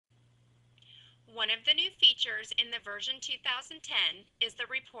One of the new features in the version 2010 is the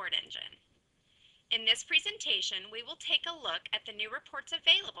report engine. In this presentation, we will take a look at the new reports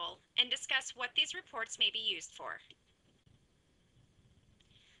available and discuss what these reports may be used for.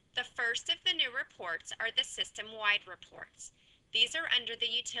 The first of the new reports are the system-wide reports. These are under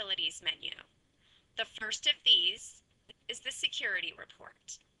the Utilities menu. The first of these is the Security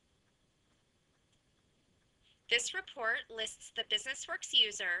report. This report lists the BusinessWorks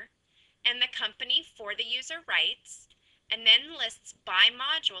user and the company for the user rights, and then lists by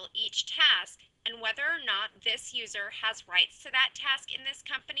module each task and whether or not this user has rights to that task in this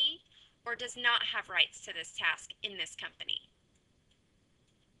company or does not have rights to this task in this company.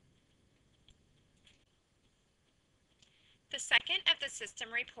 The second of the system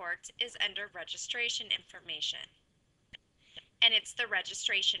reports is under registration information, and it's the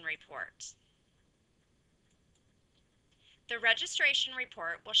registration report. The registration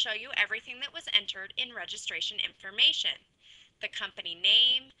report will show you everything that was entered in registration information: the company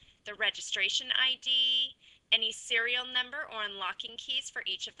name, the registration ID, any serial number or unlocking keys for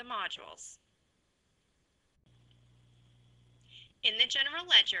each of the modules. In the general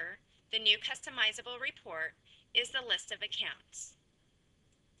ledger, the new customizable report is the list of accounts.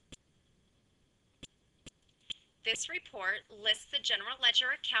 This report lists the general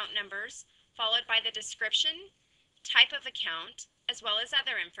ledger account numbers, followed by the description, type of account, as well as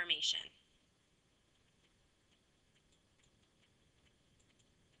other information.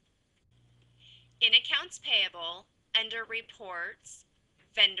 In accounts payable, under reports,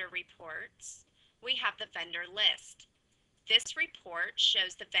 vendor reports, we have the vendor list. This report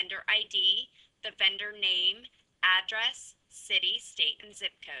shows the vendor ID, the vendor name, address, city, state, and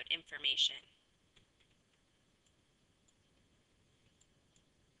zip code information.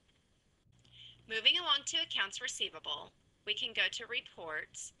 Moving along to accounts receivable, we can go to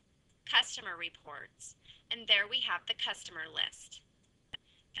reports, customer reports, and there we have the customer list.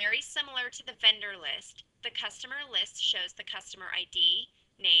 Very similar to the vendor list, the customer list shows the customer ID,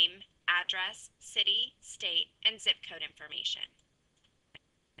 name, address, city, state, and zip code information.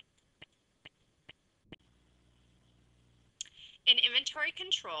 In inventory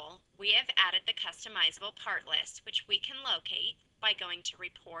control, we have added the customizable part list, which we can locate by going to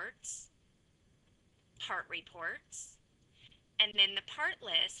reports, part reports, and then the part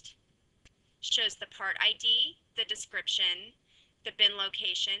list shows the part ID, the description, the bin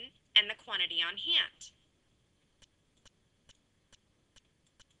location, and the quantity on hand.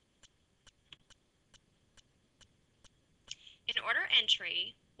 In order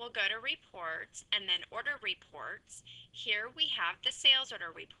entry, we'll go to reports and then order reports. Here we have the sales order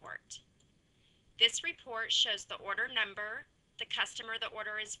report. This report shows the order number, the customer the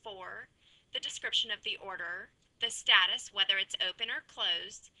order is for, the description of the order, the status, whether it's open or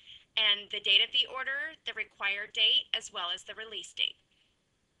closed, and the date of the order, the required date, as well as the release date.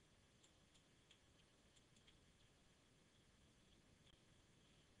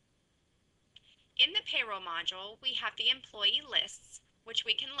 In the payroll module, we have the employee lists, which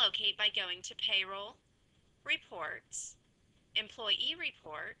we can locate by going to payroll, reports, employee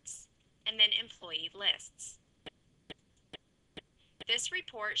reports, and then employee lists. This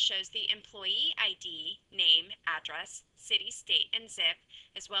report shows the employee ID, name, address, city, state, and zip,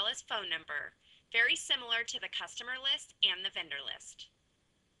 as well as phone number, very similar to the customer list and the vendor list.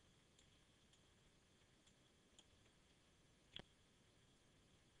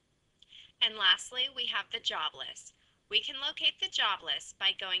 And lastly, we have the job list. We can locate the job list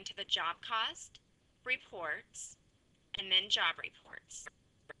by going to the job cost, reports, and then job reports.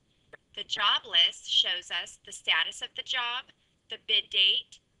 The job list shows us the status of the job, the bid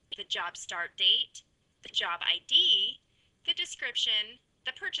date, the job start date, the job ID, the description,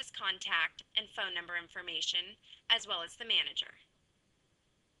 the purchase contact, and phone number information, as well as the manager.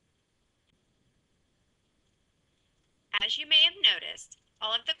 As you may have noticed,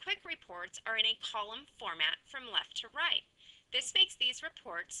 all of the quick reports are in a column format from left to right. This makes these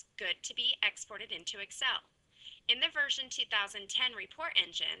reports good to be exported into Excel. In the version 2010 report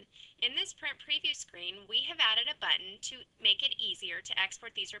engine, in this print preview screen, we have added a button to make it easier to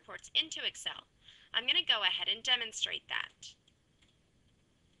export these reports into Excel. I'm going to go ahead and demonstrate that.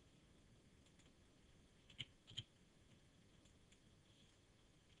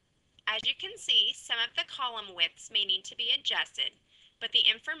 As you can see, some of the column widths may need to be adjusted, but the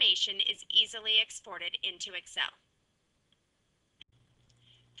information is easily exported into Excel.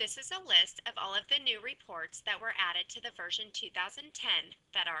 This is a list of all of the new reports that were added to the version 2010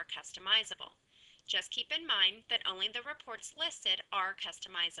 that are customizable. Just keep in mind that only the reports listed are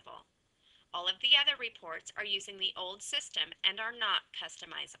customizable. All of the other reports are using the old system and are not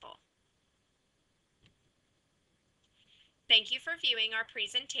customizable. Thank you for viewing our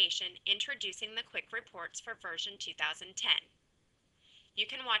presentation introducing the Quick Reports for version 2010. You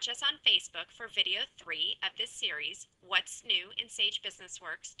can watch us on Facebook for video 3 of this series, What's New in Sage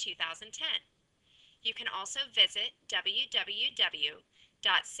BusinessWorks 2010. You can also visit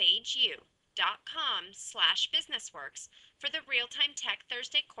www.sageu.com/businessworks for the Real-Time Tech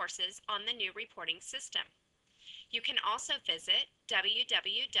Thursday courses on the new reporting system. You can also visit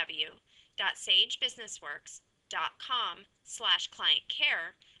www.sagebusinessworks.com/client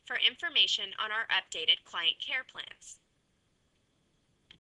care for information on our updated client care plans.